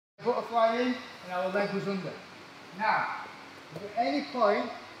Butterfly in and our leg was under. Now, if at any point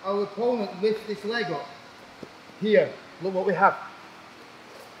our opponent lifts this leg up, here, look what we have.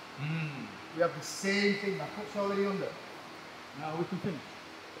 We have the same thing, my foot's already under. Now we can finish.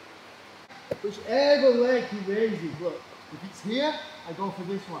 Whichever leg he raises, look, if it's here, I go for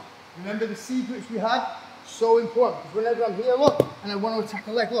this one. Remember the C grips we had? So important, because whenever I'm here, look, and I want to attack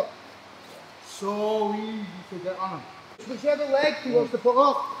a leg, look. So easy to get on him. Whichever leg he wants to put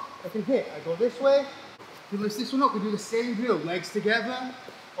up, I can hit. I go this way. If he lifts this one up, we do the same drill. Legs together,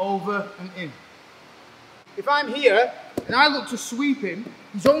 over and in. If I'm here, and I look to sweep him,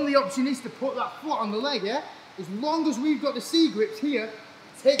 his only option is to put that foot on the leg, yeah? As long as we've got the C grips here,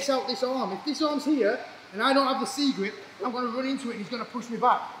 it takes out this arm. If this arm's here, and I don't have the C grip, I'm going to run into it and he's going to push me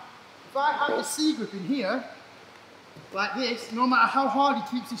back. If I have the C grip in here, like this, no matter how hard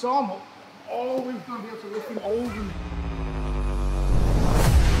he keeps this arm up, I'm always going to be able to lift him over me.